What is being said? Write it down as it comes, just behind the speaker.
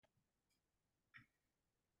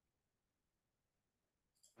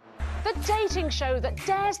the dating show that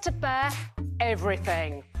dares to bear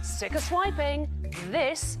everything. Sick of swiping?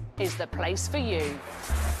 This is the place for you.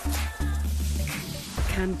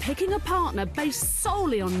 Can picking a partner based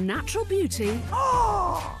solely on natural beauty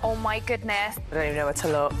Oh my goodness. I don't even know where to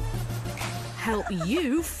look. help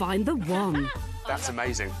you find the one? That's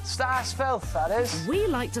amazing. Stars filth, that is. We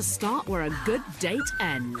like to start where a good date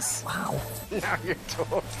ends. Wow. Now you're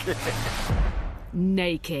talking.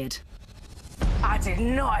 Naked. I did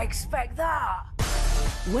not expect that.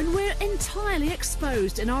 When we're entirely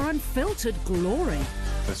exposed in our unfiltered glory.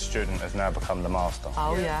 The student has now become the master.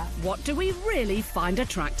 Oh, yeah. What do we really find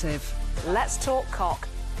attractive? Let's talk cock.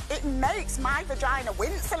 It makes my vagina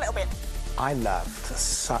wince a little bit. I love to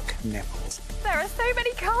suck nipples. There are so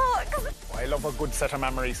many cocks. I love a good set of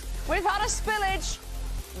memories. We've had a spillage.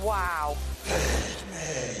 Wow.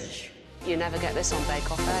 You never get this on Bake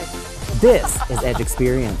Off, eh? This is Edge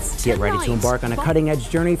Experience. Get ready to embark on a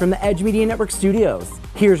cutting-edge journey from the Edge Media Network studios.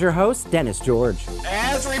 Here's your host, Dennis George.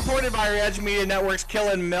 As reported by our Edge Media Network's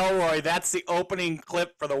Killen Milroy, that's the opening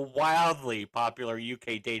clip for the wildly popular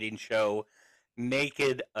UK dating show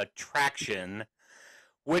Naked Attraction,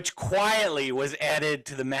 which quietly was added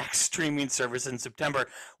to the Max streaming service in September.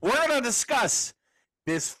 We're going to discuss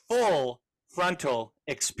this full frontal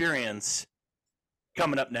experience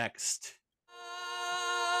coming up next.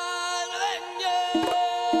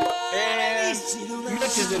 And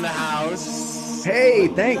Mitch is in the house. Hey,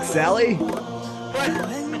 thanks, Sally.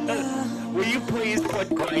 Will you please put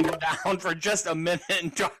Grindr down for just a minute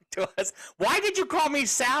and talk to us? Why did you call me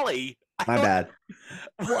Sally? My bad.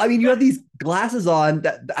 Well, I mean, you have these glasses on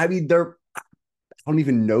that, I mean, I don't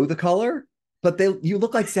even know the color, but you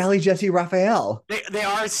look like Sally Jesse Raphael. They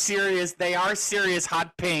are serious. They are serious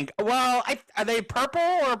hot pink. Well, are they purple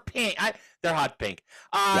or pink? They're hot pink.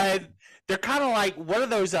 Yeah. They're kind of like, what are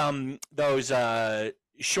those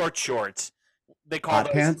short shorts? They call Hot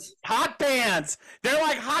those pants? Hot pants. They're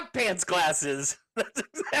like hot pants glasses. That's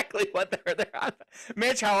exactly what they're hot.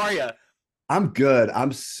 Mitch, how are you? I'm good.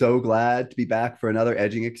 I'm so glad to be back for another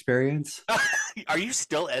edging experience. Are you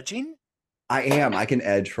still edging? I am. I can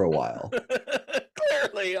edge for a while.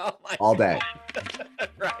 Clearly. Oh my All day. God.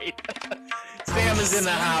 Right. Sam is in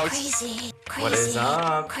the house. Crazy. What is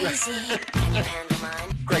up? Crazy. Can you handle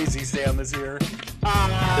mine? Crazy Sam is here.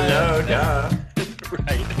 Hello, duh.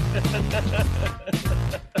 Right.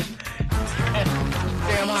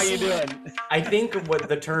 Sam, how you doing? I think what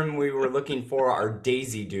the term we were looking for are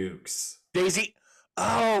Daisy Dukes. Daisy.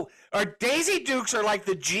 Oh, Daisy Dukes are like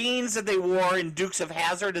the jeans that they wore in Dukes of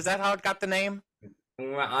Hazzard. Is that how it got the name?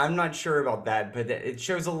 Well, I'm not sure about that, but it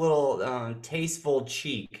shows a little tasteful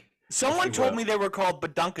cheek. Someone told me they were called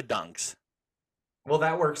badunkadunks. Well,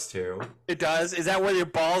 that works too. It does? Is that where your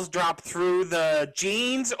balls drop through the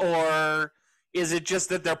jeans, or is it just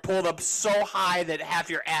that they're pulled up so high that half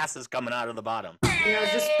your ass is coming out of the bottom? You know,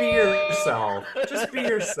 just be yourself. Just be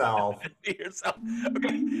yourself. Be yourself.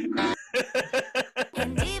 Okay.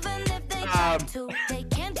 And even if they try to, they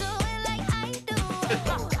can't do it like I do.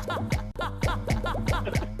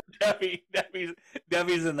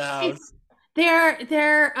 Debbie's in the house.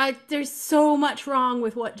 There's so much wrong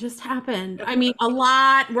with what just happened. I mean, a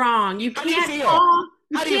lot wrong. You How do you can't feel? call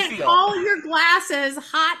How do you feel? call your glasses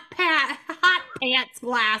hot pants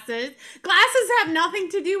glasses. Glasses have nothing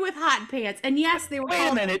to do with hot pants. And yes, they were. Wait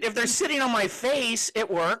a minute. If they're sitting on my face,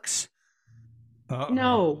 it works.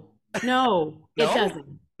 No, it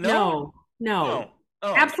doesn't. No. Oh.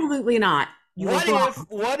 Absolutely not.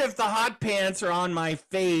 What if the hot pants are on my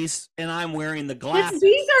face and I'm wearing the glasses?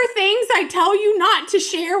 These are things I tell you not to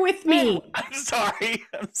share with me. I'm sorry.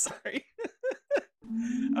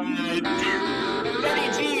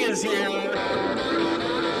 Denny G is here.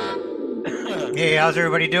 Hey, how's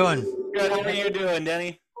everybody doing? Good. How are you doing,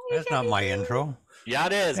 Denny? That's not my intro. Yeah,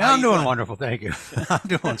 it is. Yeah, I'm doing wonderful. Thank you. I'm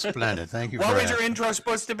doing splendid. Thank you. What for was asking. your intro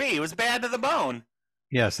supposed to be? It was bad to the bone.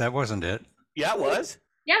 Yes, that wasn't it. Yeah, it was.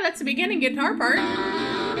 Yeah, that's the beginning guitar part.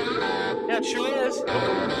 Yeah, it sure is.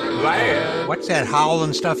 What's that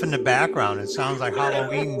howling stuff in the background? It sounds like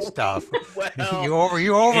Halloween stuff. Well,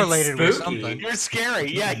 you overlaid it with something. You're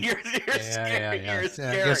scary. Yeah, you're scary. Yeah. You're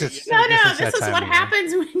scary. This is what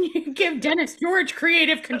happens when you give Dennis George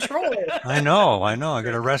creative control. I know. I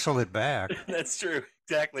got to wrestle it back. That's true.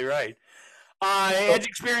 Exactly right. Edge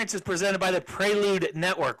Experience is presented by the Prelude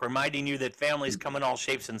Network, reminding you that families come in all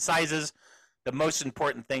shapes and sizes. The most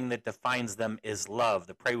important thing that defines them is love.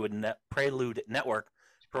 The Prelude Network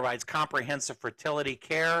provides comprehensive fertility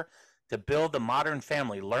care to build the modern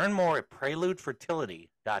family. Learn more at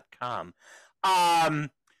preludefertility.com.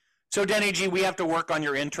 So, Denny G, we have to work on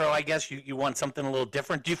your intro, I guess. You want something a little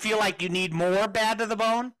different. Do you feel like you need more bad to the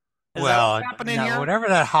bone? Is Well, that what's happening now, here? whatever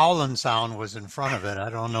that howling sound was in front of it, I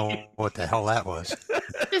don't know what the hell that was.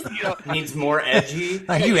 Needs more edgy.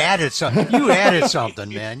 You added something. You added something,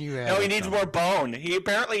 man. You added. No, he needs something. more bone. He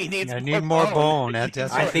needs. I need more bone. That's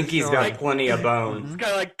I think he's got plenty of bone. It's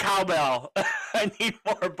kind of like cowbell. I need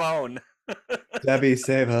more bone. Debbie,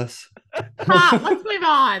 save us. Let's move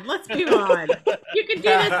on. Let's move on. You can do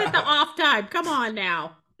this at the off time. Come on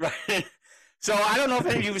now. Right. So I don't know if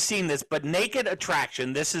any of you have seen this, but Naked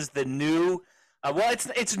Attraction. This is the new. Well,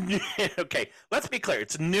 it's new. Okay. Let's be clear.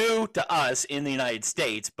 It's new to us in the United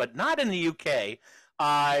States, but not in the UK.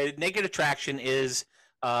 Naked Attraction is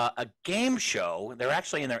a game show. They're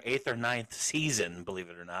actually in their 8th or 9th season, believe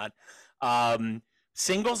it or not.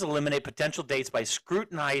 Singles eliminate potential dates by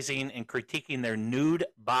scrutinizing and critiquing their nude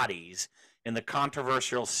bodies in the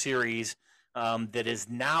controversial series that is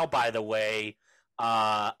now, by the way,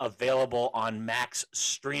 available on Max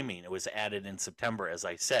streaming. It was added in September, as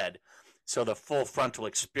I said. So the full frontal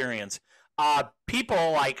experience.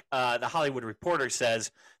 People like the Hollywood Reporter says,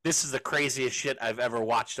 this is the craziest shit I've ever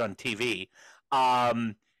watched on TV.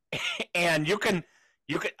 And you can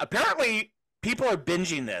apparently people are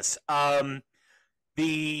binging this.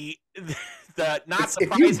 The not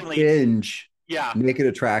surprisingly, if you binge yeah, Naked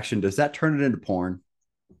Attraction, does that turn it into porn?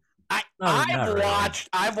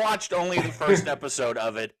 I've watched only the first episode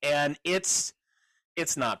of it, and it's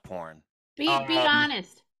not porn. Be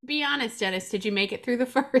honest. Be honest, Dennis. Did you make it through the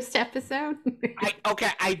first episode?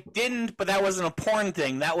 I didn't, but that wasn't a porn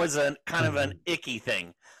thing. That was a kind of an icky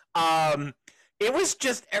thing. It's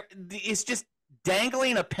just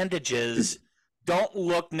dangling appendages don't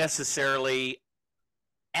look necessarily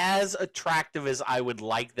as attractive as I would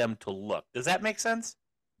like them to look. Does that make sense?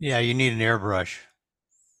 Yeah, you need an airbrush.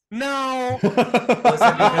 No. Was it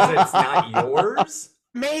because it's not yours?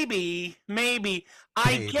 Maybe.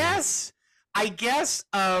 I guess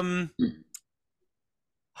how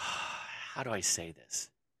do I say this?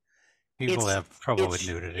 People have trouble with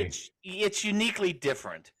nudity. It's uniquely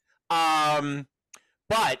different.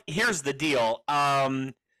 But here's the deal.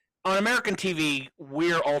 On American TV,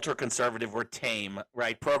 we're ultra conservative. We're tame,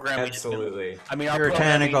 right? Programming. Absolutely. I mean, our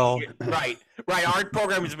puritanical. Right. Our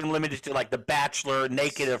programming has been limited to like The Bachelor,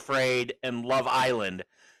 Naked Afraid, and Love Island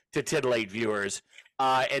to titillate viewers.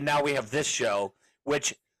 And now we have this show,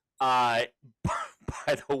 which, by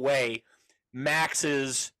the way, Max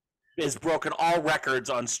has broken all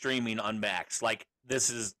records on streaming on Max. Like,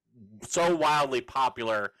 this is so wildly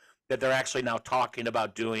popular that they're actually now talking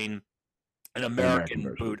about doing an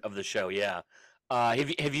American boot of the show. Yeah.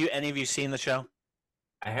 Have you any of you seen the show?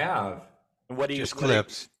 I have. What do you Just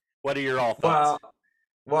clips? What are your all thoughts?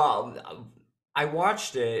 Well, I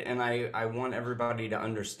watched it, and I want everybody to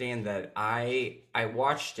understand that I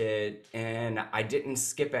watched it, and I didn't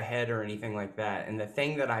skip ahead or anything like that. And the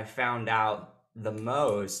thing that I found out the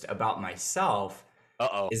most about myself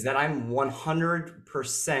is that I'm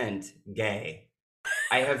 100% gay.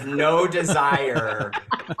 I have no desire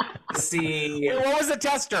to see. What was the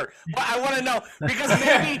tester? I want to know, because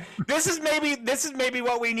maybe this is maybe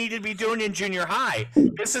what we need to be doing in junior high.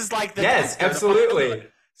 This is like the tester. Absolutely.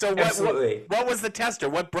 So Absolutely. What was the tester?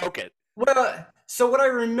 What broke it? Well, so what I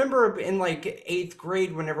remember in like 8th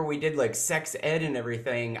grade, whenever we did like sex ed and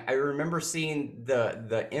everything, I remember seeing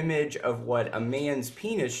the image of what a man's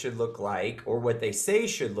penis should look like, or what they say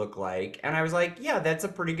should look like, and I was like, yeah, that's a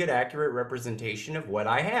pretty good accurate representation of what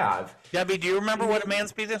I have. Debbie, do you remember what a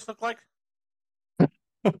man's penis looked like?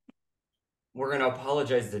 We're gonna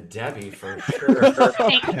apologize to Debbie for sure.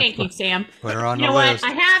 Thank you, Sam. Put her on You the know what? list.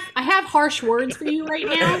 I have harsh words for you right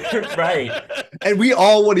now. Right. And we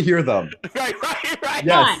all want to hear them. Right.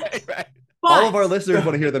 Yes. But All of our listeners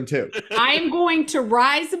want to hear them too. I'm going to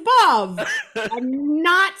rise above and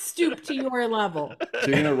not stoop to your level. So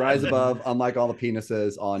you're gonna rise above, unlike all the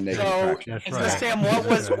penises on Naked Attraction. So Sam,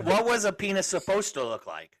 what was a penis supposed to look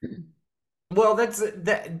like? Well,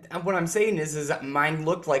 what I'm saying is that mine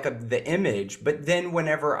looked like the image, but then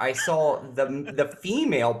whenever I saw the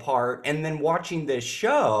female part, and then watching this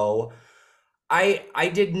show,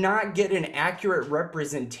 I did not get an accurate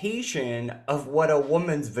representation of what a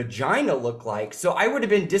woman's vagina looked like. So I would have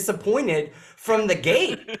been disappointed from the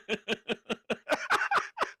gate.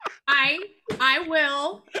 I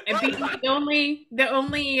will be the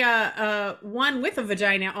only one with a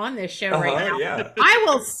vagina on this show right now. Yeah. I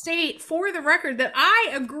will state for the record that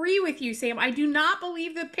I agree with you, Sam. I do not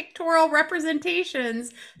believe the pictorial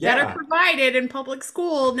representations that are provided in public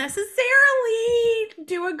school necessarily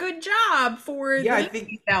do a good job for the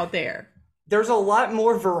ladies out there. There's a lot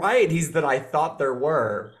more varieties than I thought there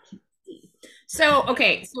were. So,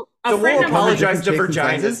 okay. So we'll apologize to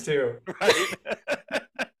vaginas too.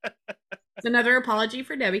 It's another apology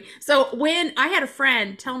for Debbie. So when I had a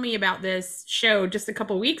friend tell me about this show just a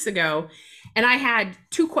couple weeks ago, and I had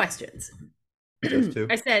 2 questions. Just 2.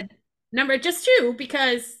 I said, just 2,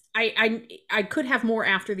 because I could have more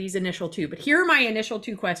after these initial 2, but here are my initial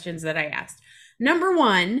 2 questions that I asked. Number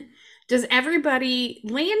 1, does everybody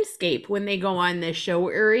landscape when they go on this show,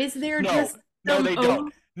 or is there just no, they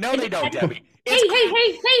don't. No, they don't, Debbie. Wait.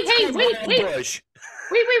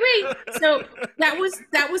 So that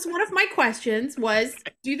was one of my questions was,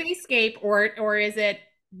 do they scape or is it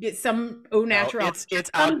some au natural? No,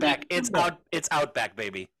 it's Outback. It's Outback,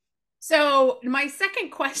 baby. So my second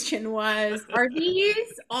question was, are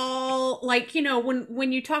these all like,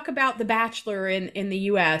 when you talk about The Bachelor in the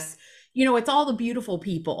US, it's all the beautiful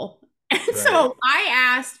people. And so I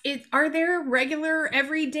asked, are there regular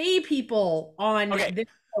everyday people on this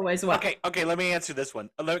show as well? Okay, let me answer this one.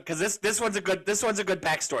 Because this one's a good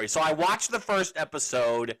backstory. So I watched the first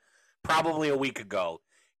episode probably a week ago,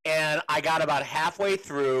 and I got about halfway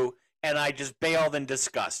through and I just bailed in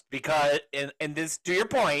disgust because and this, to your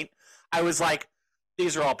point, I was like,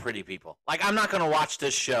 these are all pretty people. Like, I'm not gonna watch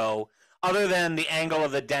this show other than the angle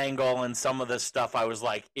of the dangle and some of this stuff. I was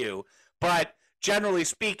like, ew. But generally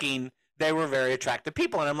speaking, they were very attractive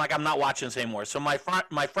people, and I'm like, I'm not watching this anymore. So my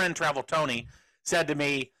friend Travel Tony said to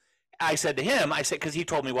me, I said to him, because he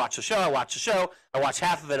told me watch the show. I watched the show. I watched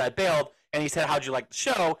half of it. I bailed, and he said, how'd you like the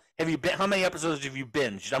show? How many episodes have you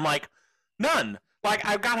binged? I'm like, none. Like,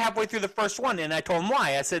 I got halfway through the first one, and I told him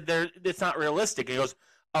why. I said, it's not realistic. And he goes,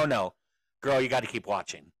 oh no, girl, you got to keep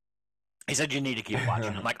watching. He said, you need to keep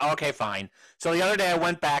watching. I'm like, okay, fine. So the other day I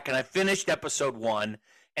went back and I finished episode 1.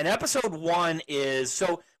 And episode 1 is,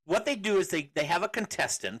 so what they do is they have a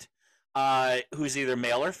contestant who's either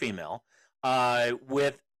male or female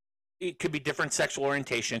with, it could be different sexual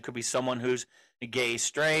orientation. It could be someone who's gay,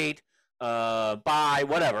 straight, bi,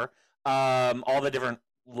 whatever, all the different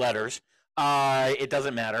letters. It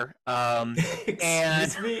doesn't matter.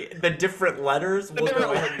 Excuse me? The different letters? We'll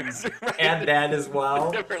go ahead and add that as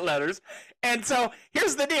well. The different letters. And so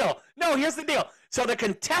here's the deal. No, here's the deal. So the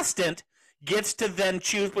contestant gets to then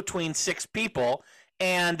choose between 6 people,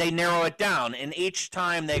 and they narrow it down. And each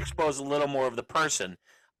time they expose a little more of the person.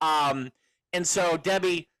 And so,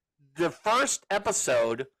 Debbie, the first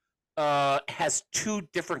episode has 2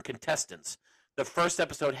 different contestants. The first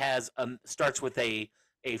episode starts with a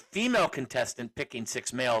female contestant picking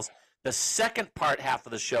 6 males. The second half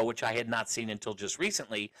of the show, which I had not seen until just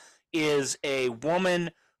recently, is a woman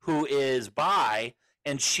who is bi,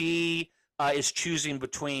 and she is choosing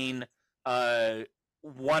between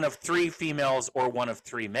one of 3 females or one of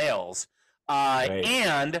 3 males.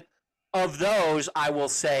 And of those, I will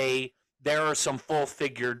say there are some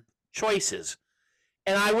full-figured choices.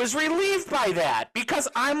 And I was relieved by that because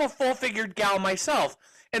I'm a full-figured gal myself.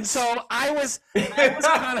 And so I was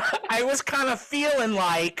kind of feeling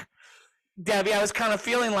like, Debbie,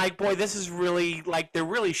 boy, this is really, like, they're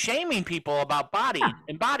really shaming people about body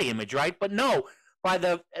and body image, right? But no, by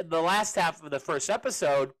the last half of the first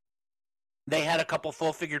episode, they had a couple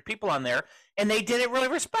full-figured people on there, and they did it really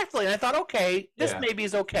respectfully. And I thought, okay, this maybe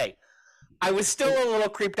is okay. I was still a little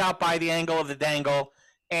creeped out by the angle of the dangle.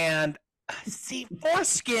 And see,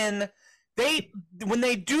 foreskin, when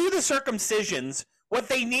they do the circumcisions, what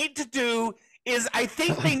they need to do is, I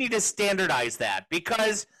think they need to standardize that,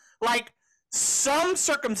 because, like, some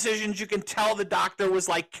circumcisions you can tell the doctor was,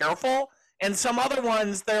 like, careful, and some other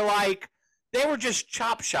ones they were just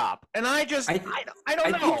chop shop. And I don't know.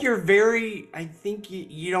 I think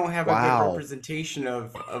you don't have a good representation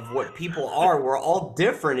of what people are. We're all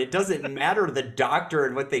different. It doesn't matter the doctor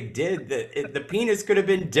and what they did. The penis could have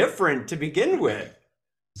been different to begin with.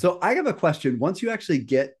 So I have a question. Once you actually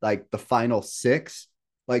get like the final 6,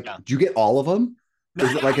 like, do you get all of them?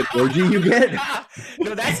 Is it like an orgy you get?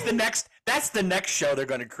 No, that's the next show they're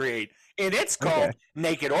going to create. And it's called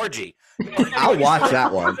Naked Orgy. I'll watch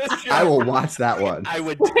that one. I will watch that one. I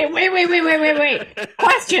would. Wait.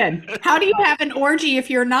 Question. How do you have an orgy if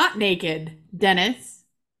you're not naked, Dennis?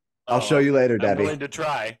 I'll show you later, Debbie. I'm willing to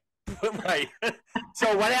try. Right.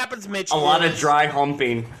 So what happens, Mitch? A lot of dry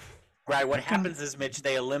humping. Right. What happens is, Mitch,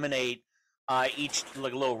 they eliminate each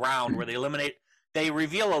little round where they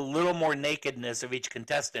reveal a little more nakedness of each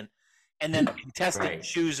contestant, and then the contestant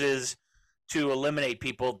chooses to eliminate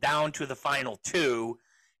people down to the final 2.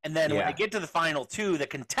 And then when they get to the final 2, the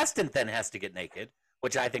contestant then has to get naked,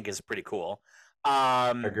 which I think is pretty cool.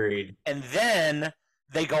 Agreed. And then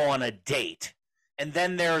they go on a date. And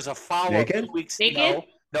then there's a follow-up 2 weeks. Naked?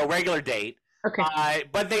 No, regular date. Okay.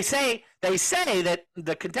 But they say that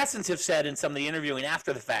the contestants have said in some of the interviewing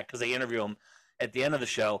after the fact, because they interview them at the end of the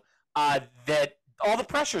show, that all the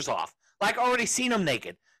pressure's off. like already seen them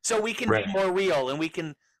naked, so we can Right. be more real and we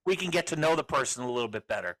can get to know the person a little bit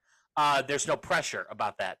better. There's no pressure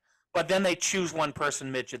about that. But then they choose one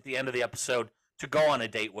person, Mitch, at the end of the episode to go on a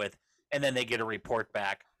date with, and then they get a report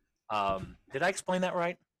back. Did I explain that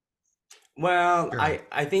right? Well, Sure.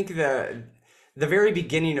 I think the very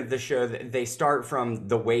beginning of the show, they start from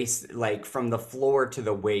the waist, like from the floor to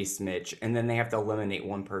the waist, Mitch, and then they have to eliminate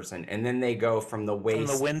one person, and then they go from the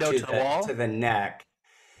waist window to the wall? to the neck,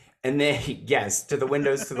 and then yes, to the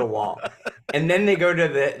windows to the wall, and then they go to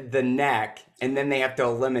the neck, and then they have to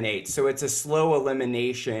eliminate. So it's a slow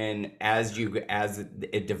elimination as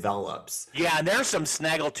it develops. Yeah, and there's some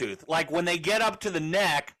snaggletooth. Like when they get up to the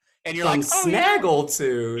neck, and you're Some like, oh, yeah.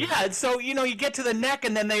 snaggletooth. Yeah, and so you get to the neck,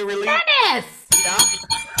 and then they release. Dennis! Yeah.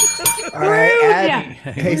 All right, add, Yeah.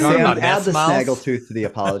 hey talking Sam, about add Nest the Mouse? snaggletooth to the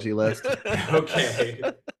apology list. Okay.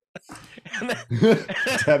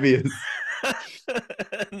 Debbie is.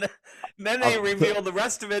 And then they reveal the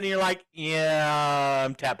rest of it, and you're like, yeah,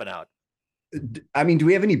 I'm tapping out. I mean, do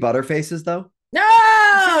we have any butter faces though? No,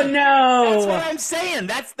 That's no. what I'm saying.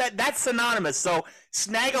 That's synonymous. So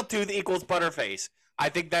snaggletooth equals butterface. I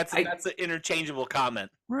think that's an interchangeable comment.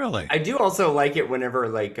 Really? I do also like it whenever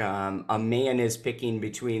like a man is picking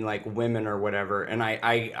between like women or whatever, and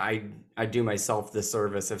I do myself the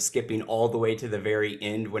service of skipping all the way to the very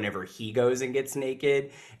end whenever he goes and gets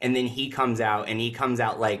naked, and then he comes out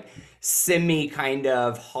like semi kind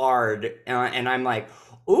of hard, and I'm like,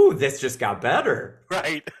 ooh, this just got better.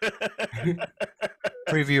 Right.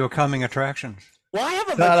 Preview of coming attractions. Well, I have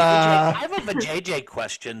a Ta-da! vajayjay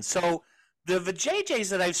question. So the vajayjays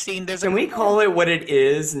that I've seen, Can we call it what it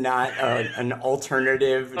is, not an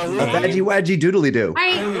alternative? A name? veggie wedgie doodly doo.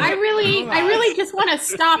 I really just want to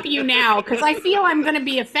stop you now because I feel I'm going to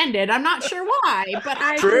be offended. I'm not sure why, but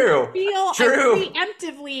I True. feel True. I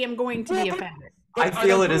preemptively am going to be offended. I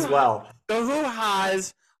feel it as well. The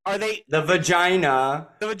hoo-has, are they The vagina.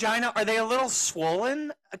 are they a little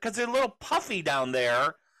swollen? Because they're a little puffy down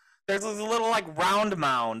there. There's a little like round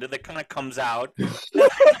mound that kind of comes out.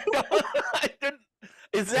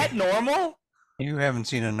 Is that normal? You haven't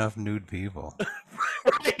seen enough nude people.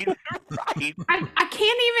 Right. I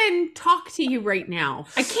can't even talk to you right now.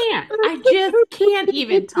 I can't. I just can't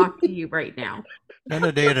even talk to you right now. Spend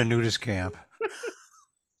a day at a nudist camp.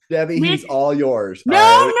 Debbie, he's all yours. No,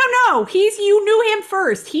 all right? no. You knew him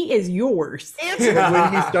first. He is yours.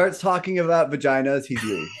 When he starts talking about vaginas, he's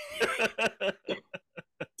you.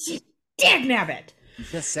 Dag nabbit.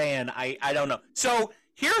 Just saying, I don't know. So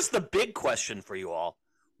here's the big question for you all.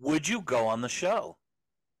 Would you go on the show?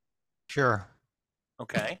 Sure.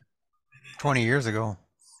 Okay. 20 years ago.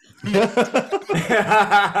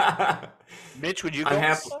 Mitch, would you go? I'm on the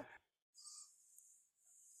happy. show?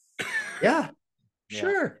 Yeah, Yeah.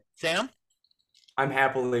 sure. Sam? I'm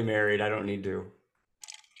happily married. I don't need to.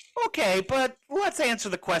 Okay, but let's answer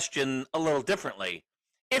the question a little differently.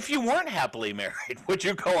 If you weren't happily married, would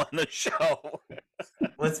you go on the show?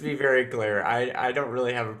 Let's be very clear. I don't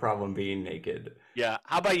really have a problem being naked. Yeah.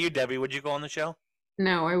 How about you, Debbie? Would you go on the show?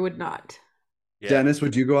 No, I would not. Yeah. Dennis,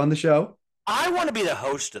 would you go on the show? I want to be the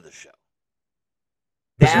host of the show.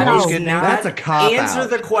 That's a cop Answer out.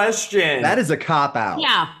 the question. That is a cop out.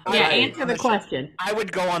 Yeah. Right. Answer the question. I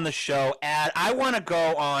would go on the show. I want to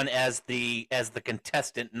go on as the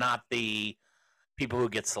contestant, not the people who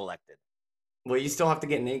get selected. Well, you still have to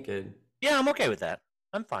get naked. Yeah, I'm okay with that.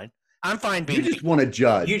 I'm fine. I'm fine being. You just want to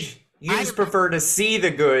judge. You just prefer to see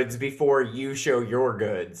the goods before you show your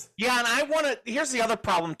goods. Yeah, and I want to. Here's the other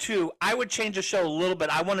problem too. I would change the show a little bit.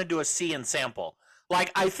 I want to do a see and sample.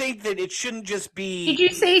 Like, I think that it shouldn't just be. Did you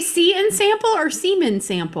say see and sample or semen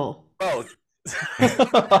sample? Both.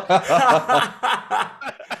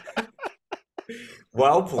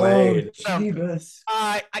 Well played. Oh, Jeebus.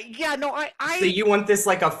 So you want this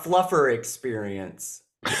like a fluffer experience?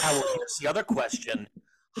 Yeah, well, here's the other question.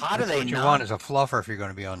 How do That's they what you not? want is a fluffer if you're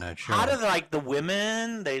going to be on that show. How do the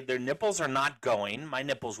women? Their nipples are not going. My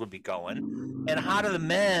nipples would be going. And how do the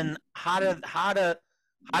men? How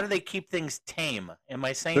do they keep things tame? Am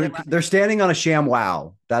I saying it right? They're standing on a sham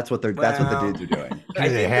wow. That's what the dudes are doing. Do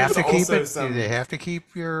they have to keep it? some- Do they have to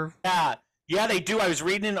keep your? Yeah, they do. I was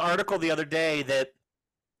reading an article the other day that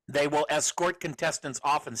they will escort contestants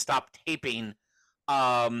off and stop taping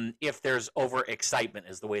if there's overexcitement,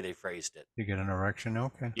 is the way they phrased it. You get an erection?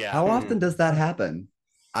 Okay. Yeah. How often does that happen?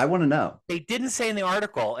 I want to know. They didn't say in the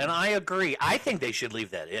article, and I agree. I think they should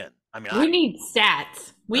leave that in. I mean, We need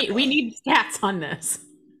stats. We need stats on this.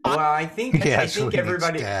 Well, I think Yes, we need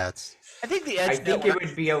everybody. stats. I think the I Edge think it Network.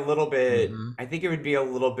 would be a little bit. Mhm. I think it would be a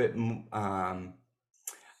little bit.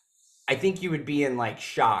 I think you would be in like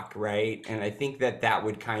shock, right? And I think that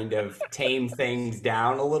would kind of tame things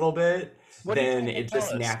down a little bit. Then it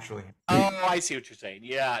just naturally. Oh, I see what you're saying.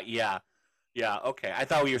 Yeah. Okay. I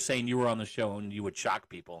thought you were saying you were on the show and you would shock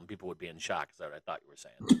people and people would be in shock. Is that what I thought you were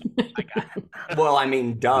saying? I got it. Well, I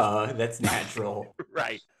mean, duh. That's natural.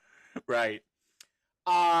 Right.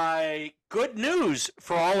 Good news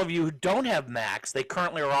for all of you who don't have Max. They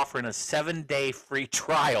currently are offering a 7-day free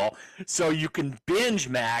trial, so you can binge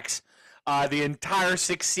Max the entire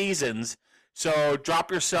 6 seasons. So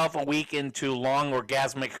drop yourself a week into long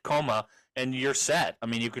orgasmic coma, and you're set. I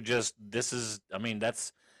mean, you could just.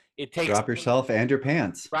 It takes. Drop yourself and your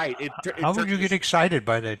pants. Right. How would you get excited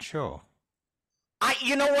by that show?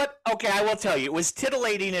 You know what? Okay, I will tell you. It was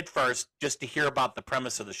titillating at first just to hear about the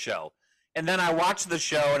premise of the show. And then I watched the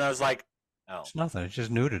show and I was like, oh. It's nothing. It's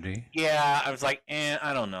just nudity. Yeah, I was like,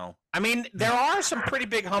 I don't know. I mean, there are some pretty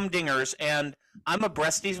big humdingers, and I'm a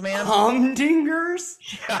breasties man. Humdingers?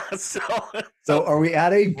 Yeah, So are we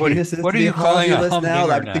adding penises what to are the you calling apology a list now?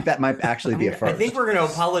 I humdinger think that might actually be a first. I think we're going to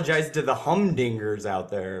apologize to the humdingers out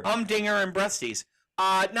there. Humdinger and breasties.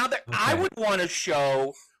 Now, I would want a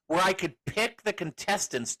show where I could pick the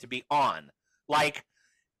contestants to be on. Like,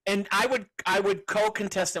 and I would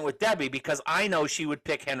co-contestant with Debbie because I know she would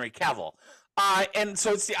pick Henry Cavill. And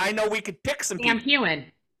so I know we could pick some Sam people. Hewen.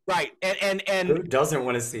 Right. And who doesn't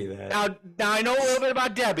want to see that? Now I know a little bit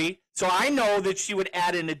about Debbie, so I know that she would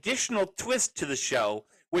add an additional twist to the show,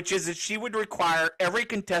 which is that she would require every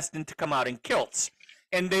contestant to come out in kilts.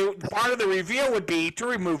 And part of the reveal would be to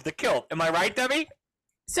remove the kilt. Am I right, Debbie?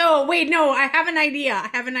 So wait, no, I have an idea.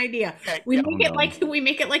 Okay. We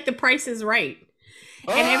make it like The Price is Right.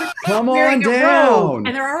 And everybody's come wearing on a down. robe,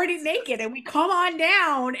 and they're already naked, and we come on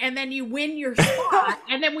down, and then you win your spot,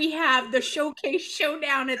 and then we have the showcase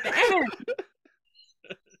showdown at the end.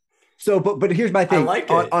 So, but here's my thing. I like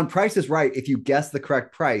it. On Price is Right, if you guess the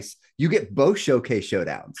correct price, you get both showcase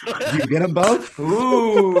showdowns. You get them both?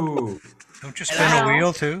 Ooh. Don't you spin a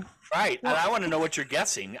wheel too? Right. And I want to know what you're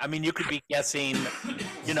guessing. I mean, you could be guessing,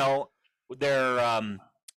 their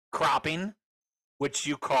cropping, which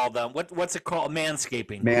you call them. What's it called?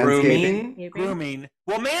 Manscaping. Grooming.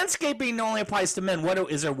 Well, manscaping only applies to men.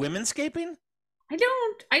 Is there womenscaping? I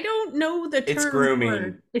don't know the term. It's grooming.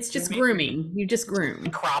 Word. It's just grooming. You just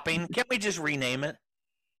groom. Cropping. Can't we just rename it?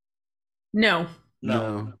 No.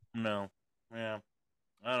 Yeah.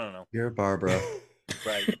 I don't know. You're Barbara.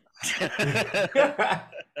 Right.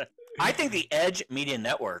 I think the Edge Media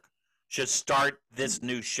Network should start this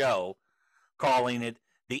new show, calling it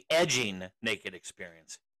the Edging Naked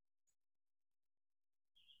Experience.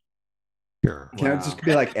 Sure. Can it just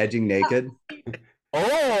be like Edging Naked?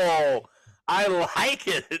 Oh, I like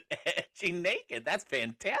it. Edging Naked. That's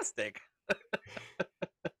fantastic.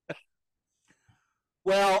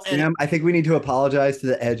 Well, Sam, I think we need to apologize to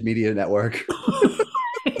the Edge Media Network.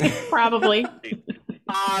 Probably.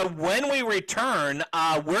 When we return,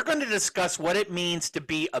 we're going to discuss what it means to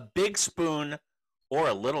be a big spoon or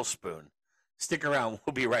a little spoon. Stick around.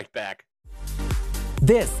 We'll be right back.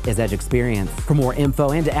 This is Edge Experience. For more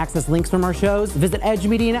info and to access links from our shows, visit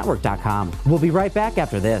edgemedianetwork.com. We'll be right back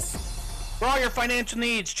after this. For all your financial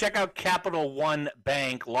needs, check out Capital One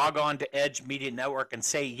Bank. Log on to Edge Media Network and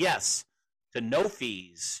say yes to no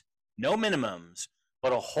fees, no minimums,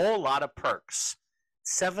 but a whole lot of perks.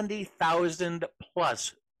 70,000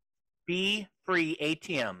 plus fee-free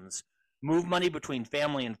ATMs. Move money between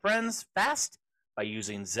family and friends fast by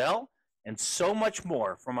using Zelle, and so much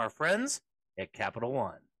more from our friends at Capital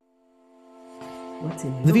One.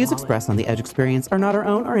 The views expressed on the Edge Experience are not our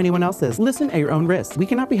own or anyone else's. Listen at your own risk. We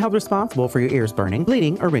cannot be held responsible for your ears burning,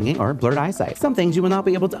 bleeding, or ringing, or blurred eyesight. Some things you will not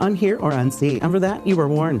be able to unhear or unsee, and for that, you are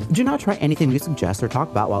warned. Do not try anything we suggest or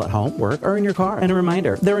talk about while at home, work, or in your car. And a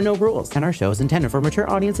reminder, there are no rules, and our show is intended for mature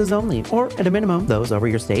audiences only, or at a minimum, those over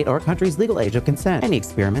your state or country's legal age of consent. Any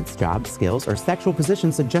experiments, jobs, skills, or sexual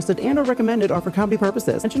positions suggested and or recommended are for comedy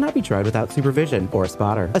purposes and should not be tried without supervision or a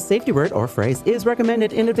spotter. A safety word or phrase is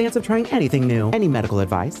recommended in advance of trying anything new. Any medical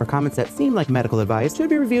advice or comments that seem like medical advice should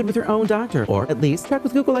be reviewed with your own doctor, or at least check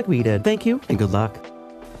with Google like we did. Thank you and good luck.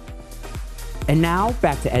 And now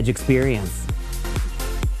back to Edge Experience.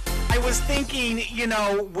 I was thinking,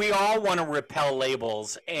 we all want to repel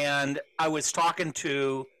labels, and I was talking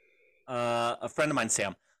to a friend of mine,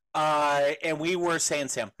 Sam, and we were saying,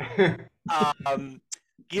 Sam,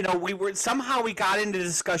 we got into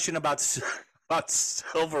discussion about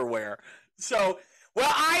silverware. So, well,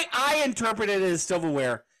 I interpreted it as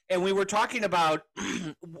silverware, and we were talking about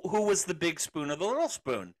who was the big spoon or the little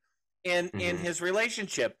spoon in his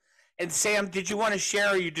relationship. And Sam, did you want to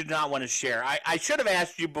share or you did not want to share? I should have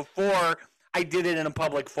asked you before I did it in a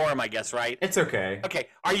public forum, I guess, right? It's okay. Okay.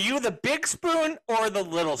 Are you the big spoon or the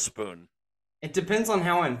little spoon? It depends on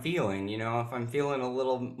how I'm feeling. You know, if I'm feeling a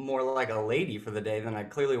little more like a lady for the day, then I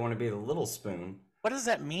clearly want to be the little spoon. What does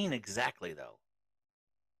that mean exactly, though?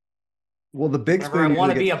 Well, the big Whenever I spoon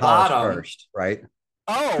wanna usually be gets a polished bottom. first, right?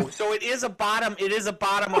 Oh, so it is a bottom. It is a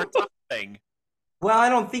bottom or top thing. Well, I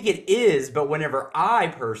don't think it is, but whenever I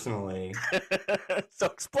personally, So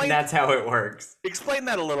explain. that's how it works. Explain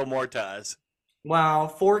that a little more to us. Well,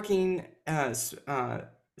 forking,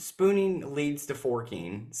 spooning leads to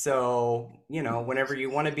forking. So, you know, whenever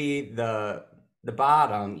you want to be the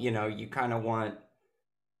bottom, you know, you kind of want.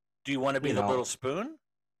 Do you want to be the little spoon?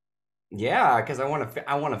 Yeah, because I want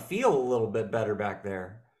to feel a little bit better back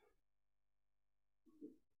there.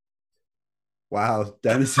 Wow,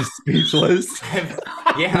 Dennis is speechless.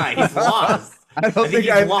 Yeah, he's lost. I don't think he's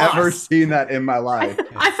I've lost. ever seen that in my life.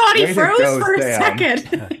 I thought he Way to froze go, for a Sam.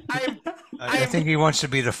 second. I think he wants to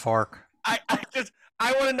be the fork. I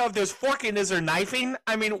want to know if there's forking. Is there knifing?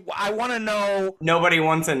 I mean, I want to know. Nobody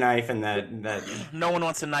wants a knife in that. No one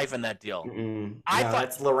wants a knife in that deal. No, I thought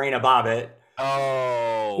that's Lorena Bobbitt.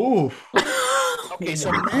 Oh. Oof. Okay,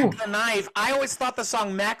 so Mac the Knife. I always thought the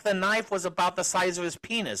song Mac the Knife was about the size of his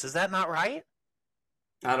penis. Is that not right?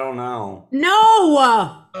 I don't know. No.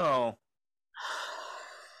 Oh.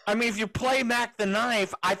 I mean, if you play Mac the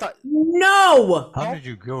Knife, I thought. No. How did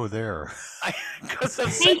you go there?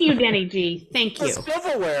 Thank you, Denny G. Thank you.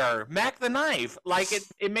 Silverware, Mac the Knife. Like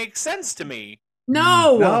it makes sense to me.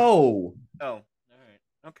 No. No. Oh, all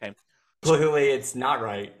right. Okay. Clearly, it's not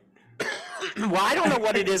right. Well, I don't know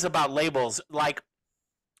what it is about labels, like,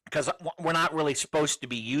 because we're not really supposed to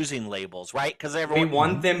be using labels, right? Because We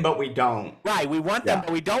want them, but we don't. Right, we want them, but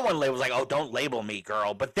we don't want labels. Like, oh, don't label me,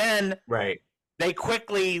 girl. But then, right, they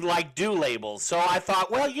quickly do labels. So I thought,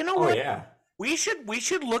 well, you know what? Yeah. We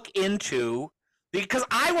should look into, because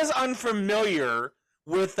I was unfamiliar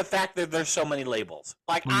with the fact that there's so many labels.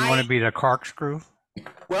 Like, You want to be the corkscrew?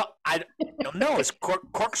 Well, I don't know. It's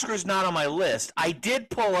corkscrew's not on my list. I did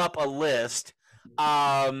pull up a list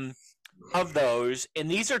of those, and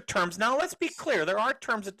these are terms. Now, let's be clear. There are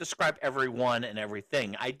terms that describe everyone and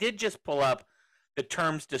everything. I did just pull up the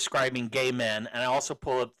terms describing gay men, and I also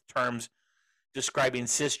pull up the terms describing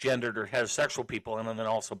cisgendered or heterosexual people, and then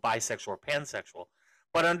also bisexual or pansexual.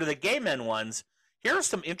 But under the gay men ones, here are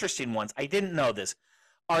some interesting ones. I didn't know this.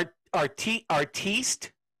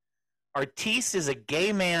 Artiste. Artiste is a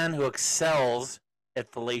gay man who excels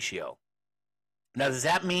at fellatio. Now, does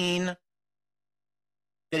that mean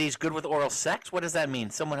that he's good with oral sex? What does that mean?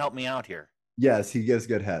 Someone help me out here. Yes, he gives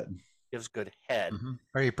good head. Gives good head. Mm-hmm.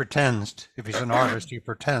 Or he pretends. If he's an artist, he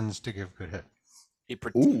pretends to give good head. He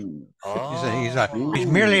pretends. Ooh. He's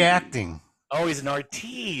merely acting. Oh, he's an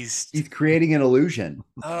artiste. He's creating an illusion.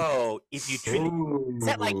 Oh, if you truly, is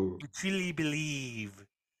that like you truly believe?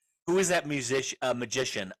 Who is that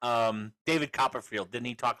magician? David Copperfield. Didn't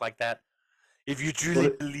he talk like that? If you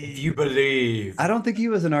truly believe. If you believe. I don't think he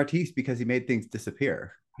was an artiste because he made things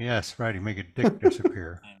disappear. Yes, right. He make a dick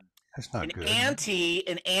disappear. That's not good.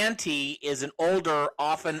 An auntie is an older,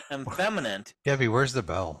 often effeminate. Debbie, where's the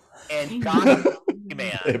bell? And God,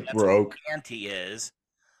 man, It that's broke. what an auntie is.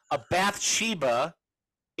 A Bathsheba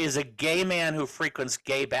is a gay man who frequents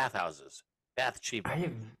gay bathhouses.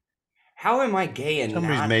 Bathsheba. How am I gay and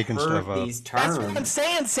Somebody's not making heard stuff up. these terms? That's what I'm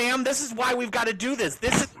saying, Sam. This is why we've got to do this.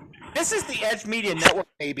 This is the Edge Media Network,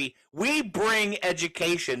 baby. We bring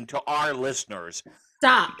education to our listeners.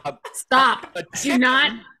 Stop. Stop. Do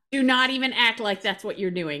not even act like that's what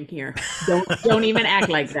you're doing here. Don't even act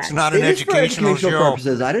like that. It's not an It is for educational show.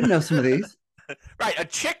 purposes. I didn't know some of these. Right, a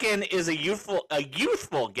chicken is a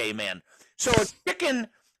youthful gay man. So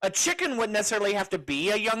a chicken wouldn't necessarily have to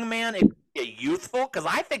be a young man. It could be a youthful, because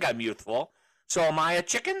I think I'm youthful. So am I a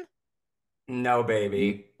chicken? No,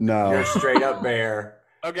 baby. No. You're straight up bear.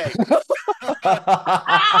 Okay.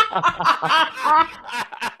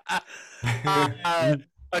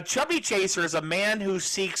 A chubby chaser is a man who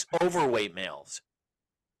seeks overweight males.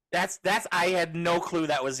 That's I had no clue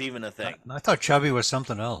that was even a thing. I thought chubby was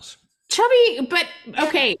something else. Chubby, but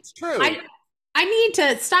okay. It's true. I need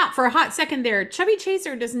to stop for a hot second there. Chubby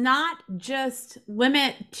chaser does not just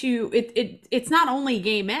limit to it's not only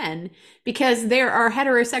gay men, because there are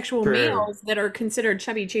heterosexual True. males that are considered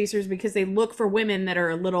chubby chasers because they look for women that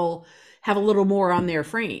are have a little more on their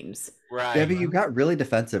frames. Right. Debbie, you got really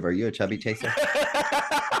defensive. Are you a chubby chaser?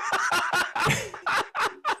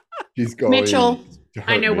 She's going Mitchell, to hurt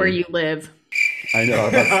I know me. where you live. I know. I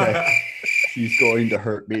was about to say, she's going to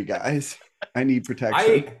hurt me, guys. I need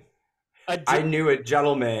protection. I knew a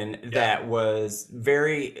gentleman that was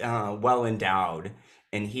very well endowed,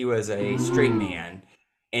 and he was a straight man,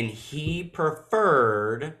 and he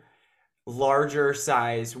preferred larger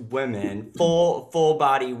size women, full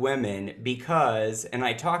body women, because, and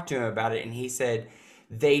I talked to him about it, and he said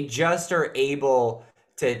they just are able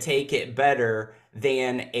to take it better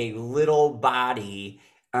than a little body.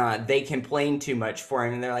 They complain too much for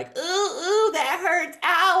him, and they're like, ooh, that hurts,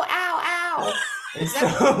 ow, ow, ow. And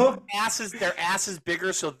so their ass is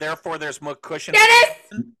bigger, so therefore there's more cushion.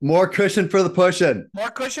 Dennis! More cushion for the pushing. More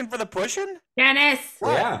cushion for the pushing? Dennis!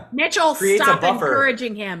 Yeah. Mitchell, Creates a stop buffer.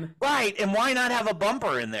 encouraging him. Right, and why not have a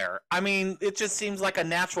bumper in there? I mean, it just seems like a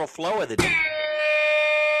natural flow of the day.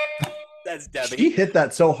 That's Debbie. She hit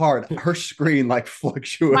that so hard, her screen like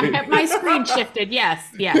fluctuated. My screen shifted. Yes.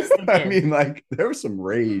 it I did. mean, like there was some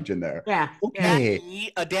rage in there. Yeah.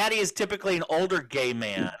 Okay. A daddy is typically an older gay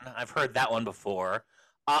man. I've heard that one before.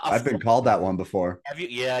 I've been called that one before. Have you?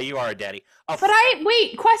 Yeah, you are a daddy.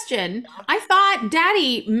 Question. I thought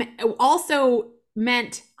daddy also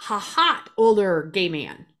meant hot older gay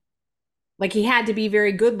man. Like he had to be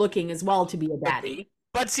very good looking as well to be a daddy.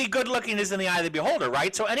 But see, good looking is in the eye of the beholder,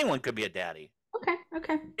 right? So anyone could be a daddy.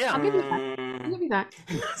 Okay. Yeah. I'll give you that.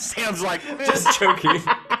 Sam's like, just joking.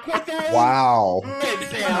 Wow. Hey,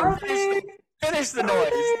 Sam, finish the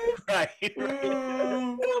noise. Right.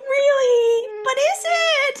 Really? But is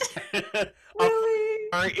it?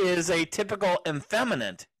 Is a typical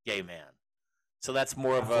effeminate gay man. So that's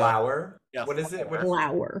more of a flower. Yeah, what is it?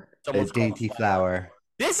 Flower. A dainty flower.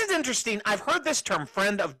 This is interesting. I've heard this term,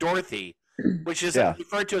 friend of Dorothy, which is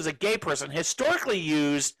referred to as a gay person, historically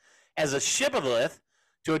used as a shibboleth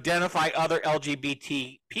to identify other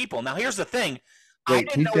LGBT people. Now, here's the thing. Wait,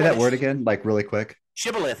 can you say that word again, like really quick?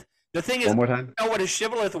 Shibboleth. The thing is, one more time. I don't know what a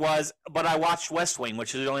shibboleth was, but I watched West Wing,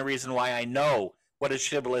 which is the only reason why I know what a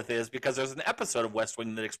shibboleth is, because there's an episode of West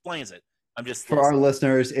Wing that explains it. I'm just for our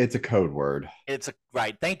listeners, it's a code word. It's a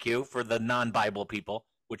right. Thank you for the non-Bible people,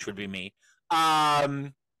 which would be me.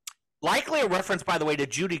 Likely a reference, by the way, to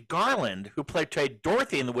Judy Garland, who played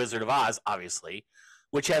Dorothy in The Wizard of Oz, obviously,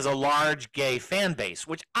 which has a large gay fan base,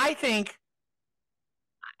 which I think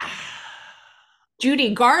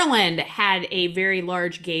Judy Garland had a very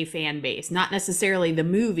large gay fan base. Not necessarily the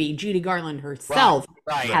movie. Judy Garland herself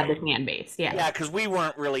had the fan base. Yeah, because we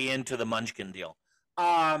weren't really into the Munchkin deal.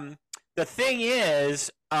 The thing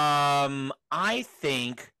is, I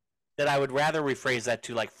think that I would rather rephrase that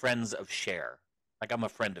to like friends of Cher. Like I'm a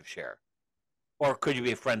friend of Cher. Or could you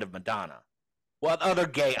be a friend of Madonna? What other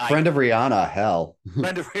gay friend of Rihanna? Hell.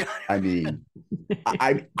 Friend of Rihanna. I mean,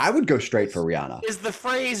 I would go straight for Rihanna. Is the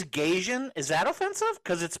phrase Gaysian, is that offensive?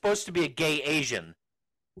 Because it's supposed to be a gay Asian.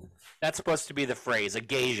 That's supposed to be the phrase. A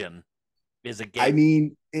Gaysian is a gay. I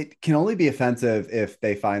mean, it can only be offensive if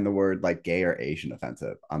they find the word like gay or Asian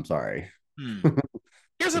offensive. I'm sorry.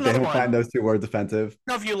 Here's if another they don't one. find those two words offensive.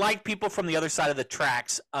 Now, if you like people from the other side of the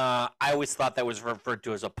tracks, I always thought that was referred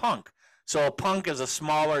to as a punk. So a punk is a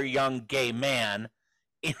smaller, young gay man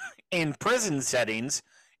in prison settings,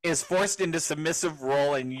 is forced into submissive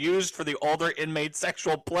role and used for the older inmate's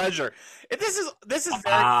sexual pleasure. This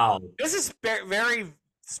is very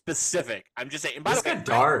specific. I'm just saying. By the way,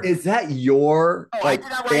 dark. Is that your like I did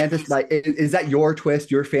not write fantasy? Like, is that your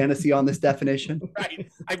twist, your fantasy on this definition? Right.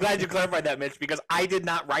 I'm glad you clarified that, Mitch, because I did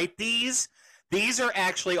not write these. These are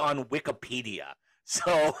actually on Wikipedia.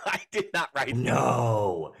 So I did not write them.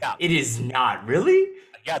 No, it is not. Really?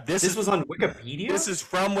 Yeah, this was on Wikipedia? This is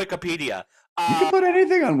from Wikipedia. You can put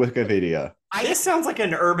anything on Wikipedia. This sounds like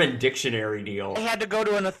an Urban Dictionary deal. I had to go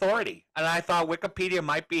to an authority, and I thought Wikipedia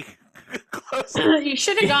might be close. You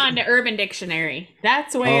should have gone to Urban Dictionary.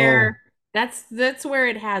 That's where that's where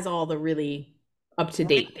it has all the really up to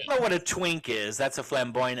date things. I don't know what a twink is. That's a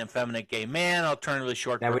flamboyant and feminine gay man. Alternatively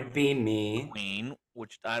short. That would be me. Queen,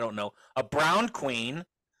 which I don't know. A brown queen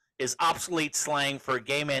is obsolete slang for a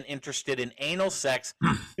gay man interested in anal sex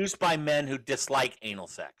used by men who dislike anal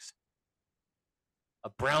sex. A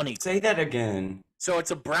brownie. Say that again. So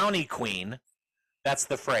it's a brownie queen. That's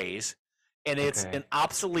the phrase. And it's an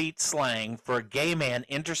obsolete slang for a gay man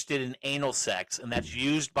interested in anal sex, and that's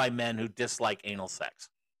used by men who dislike anal sex.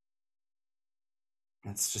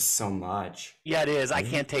 That's just so much. Yeah, it is. I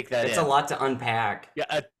can't take that in. It's a lot to unpack. Yeah,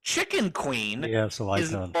 a chicken queen Yes, a lot is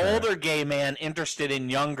to an unpack. older gay man interested in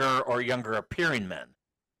younger or younger appearing men.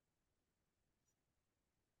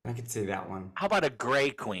 I could see that one. How about a gray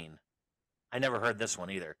queen? I never heard this one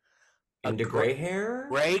either. Into gray hair?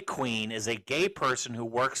 Gray queen is a gay person who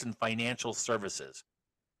works in financial services.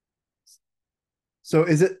 So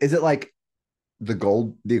is it like the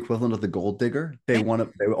equivalent of the gold digger? They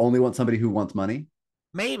only want somebody who wants money?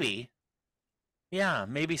 Maybe. Yeah,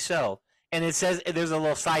 maybe so. And it says, there's a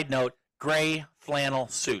little side note, gray flannel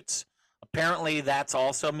suits. Apparently, that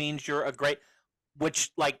also means you're a great.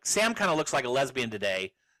 Which, like, Sam kind of looks like a lesbian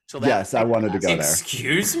today. So that Yes, I wanted to go there.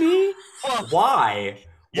 Excuse me? Why?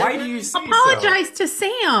 Why do you say Apologize to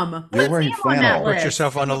Sam. You're Put wearing Sam on that flannel. Put list.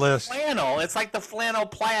 yourself on the list. Flannel. It's like the flannel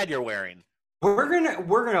plaid you're wearing. We're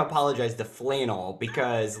gonna apologize to flannel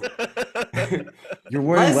because You're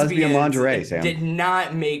wearing lesbian lesbians lingerie, Sam. did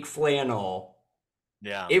not make flannel.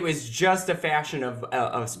 Yeah. It was just a fashion of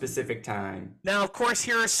a specific time. Now, of course,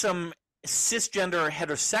 here are some cisgender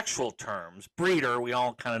heterosexual terms. Breeder, we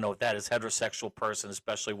all kind of know what that is. Heterosexual person,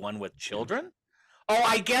 especially one with children. Oh,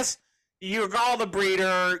 I guess you call the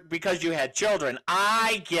breeder because you had children.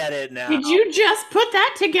 I get it now. Did you just put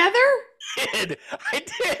that together? I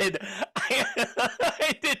did.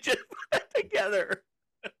 I did just put that together.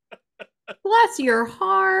 Bless your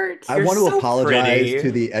heart. I want to apologize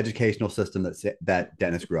to the educational system that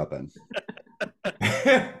Dennis grew up in.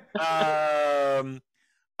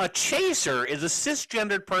 A chaser is a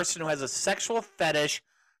cisgendered person who has a sexual fetish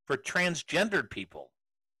for transgendered people.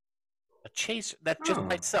 A chaser, that just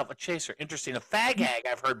by itself, a chaser. Interesting. A fag hag,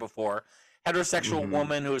 I've heard before. Heterosexual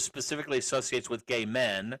woman who specifically associates with gay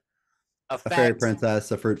men. A fairy princess,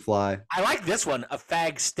 a fruit fly. I like this one. A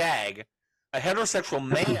fag stag. A heterosexual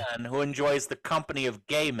man who enjoys the company of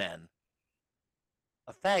gay men.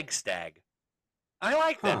 A fag stag. I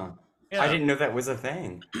like that. Huh. Yeah. I didn't know that was a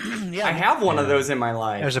thing. Yeah, I have one of those in my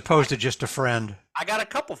life. As opposed to just a friend. I got a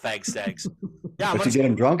couple fag stags. Yeah, But you get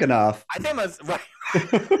him drunk enough. I think that's right.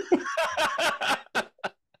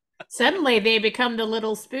 Suddenly they become the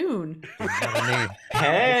little spoon.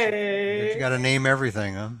 Hey, You got to name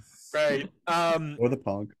everything, huh? Right. Or the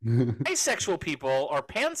punk. Asexual people or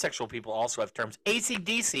pansexual people also have terms.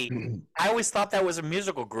 AC/DC. I always thought that was a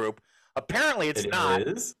musical group. Apparently, it's not.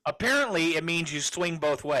 Is? Apparently, it means you swing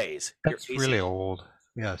both ways. That's really old.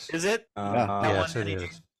 Yes. Is it? Yes, it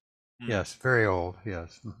is. Yes, very old.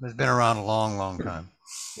 Yes. It's been around a long, long time.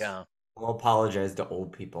 Yeah. I'll apologize to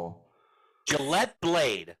old people. Gillette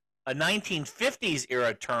blade, a 1950s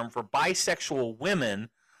era term for bisexual women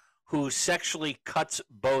who sexually cuts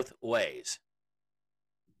both ways.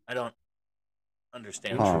 I don't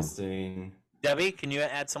understand. Interesting. Debbie, can you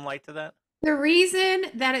add some light to that? The reason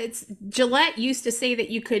that it's Gillette used to say that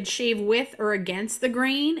you could shave with or against the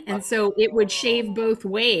grain, and so it would shave both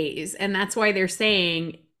ways, and that's why they're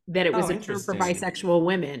saying that it was a term for bisexual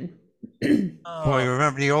women. Well, you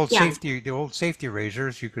remember the old Yeah. safety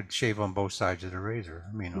razors? You could shave on both sides of the razor.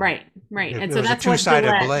 I mean, Right. It, And it so was that's a what two-sided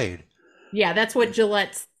Gillette, blade. Yeah, that's what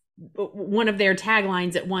Gillette's one of their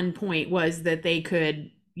taglines at one point was that they could,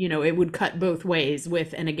 it would cut both ways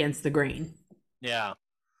with and against the grain. Yeah.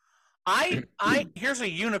 Here's a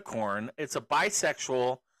unicorn. It's a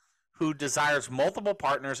bisexual who desires multiple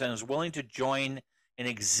partners and is willing to join an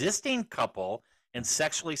existing couple and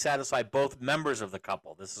sexually satisfy both members of the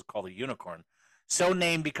couple. This is called a unicorn. So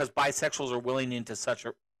named because bisexuals are willing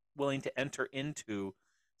to enter into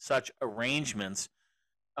such arrangements,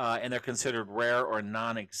 and they're considered rare or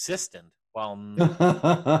non-existent. While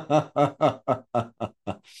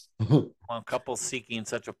couples seeking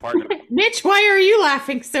such a partner. Mitch, why are you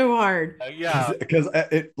laughing so hard? Yeah, because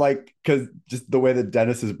just the way that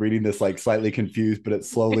Dennis is reading this, like slightly confused, but it's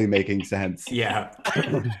slowly making sense. Yeah,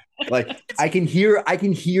 like I can hear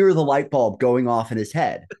the light bulb going off in his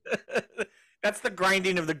head. That's the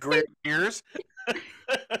grinding of the gears.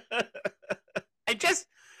 I just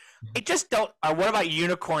don't. What about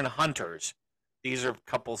unicorn hunters? These are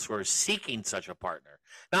couples who are seeking such a partner.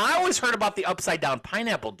 Now, I always heard about the upside down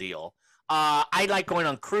pineapple deal. I like going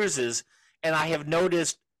on cruises, and I have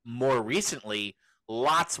noticed more recently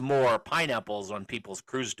lots more pineapples on people's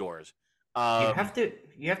cruise doors. You have to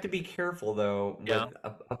be careful though with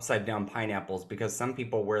upside down pineapples because some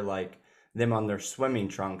people wear like them on their swimming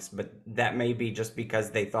trunks, but that may be just because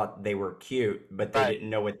they thought they were cute, but they didn't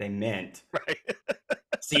know what they meant. Right.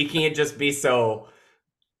 So you can't just be so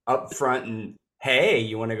upfront and, hey,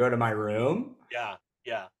 you want to go to my room? Yeah.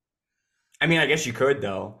 I mean, I guess you could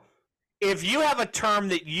though. If you have a term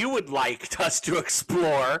that you would like us to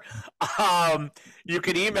explore, you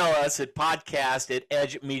can email us at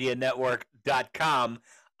podcast@edgemedianetwork.com.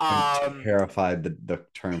 I'm terrified the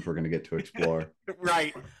terms we're going to get to explore.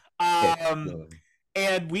 Right.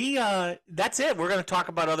 And we that's it. We're going to talk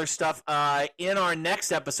about other stuff in our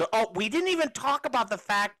next episode. Oh, we didn't even talk about the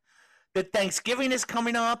fact that Thanksgiving is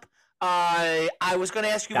coming up. I was going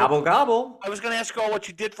to ask you gobble. I was going to ask you all what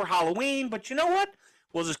you did for Halloween, but you know what?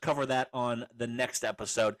 We'll just cover that on the next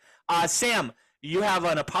episode. Sam, you have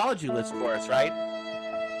an apology list for us, right?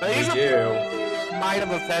 I do. Might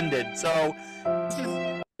have offended. So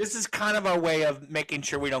This is kind of our way of making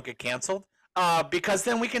sure we don't get canceled, because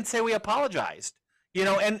then we can say we apologized, you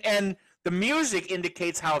know, and the music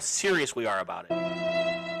indicates how serious we are about it.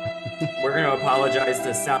 We're going to apologize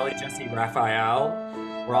to Sally Jesse Raphael.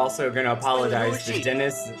 We're also going to apologize to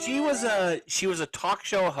Dennis. She was a talk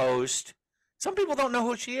show host. Some people don't know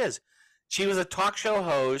who she is. She was a talk show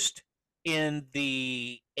host in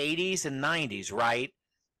the 80s and 90s, right?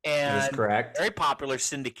 And that is correct. Very popular,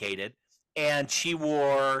 syndicated. And she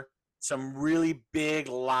wore some really big,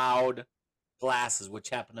 loud glasses, which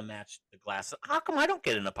happen to match the glasses. How come I don't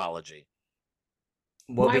get an apology?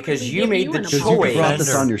 Well, because you made the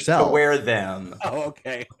choice to wear them. Oh,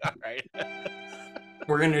 okay. All right.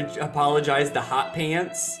 We're going to apologize to Hot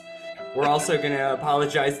Pants. We're also going to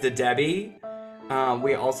apologize to Debbie.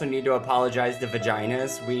 We also need to apologize to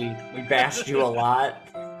Vaginas. We bashed you a lot.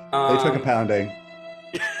 They took a pounding.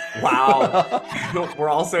 Wow. We're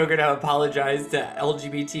also going to apologize to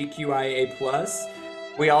LGBTQIA+.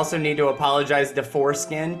 We also need to apologize to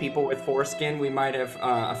foreskin. People with foreskin, we might have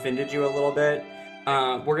offended you a little bit.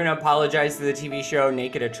 We're going to apologize to the TV show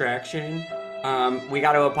Naked Attraction. We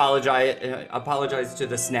got to apologize to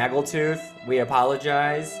the Snaggletooth. We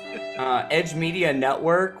apologize. Edge Media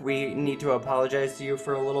Network, we need to apologize to you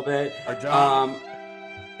for a little bit.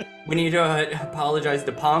 We need to apologize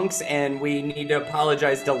to punks, and we need to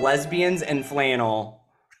apologize to lesbians and flannel.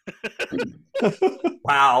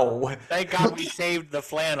 Wow. Thank God we saved the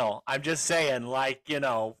flannel. I'm just saying, like, you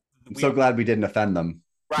know. I'm so glad we didn't offend them.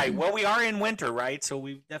 Right. Well, we are in winter, right? So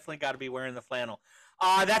we've definitely got to be wearing the flannel.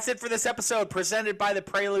 That's it for this episode, presented by the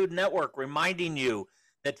Prelude Network, reminding you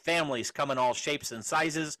that families come in all shapes and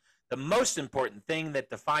sizes. The most important thing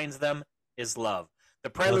that defines them is love.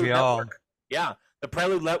 The Prelude Network. Yeah. The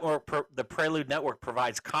Prelude Network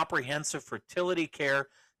provides comprehensive fertility care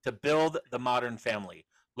to build the modern family.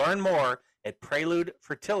 Learn more at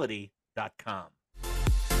preludefertility.com.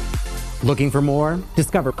 Looking for more?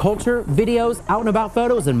 Discover culture, videos, out and about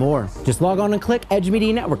photos, and more. Just log on and click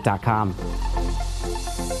edgemedianetwork.com.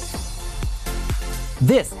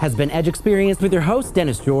 This has been Edge Experience with your host,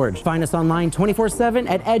 Dennis George. Find us online 24/7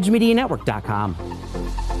 at edgemedianetwork.com.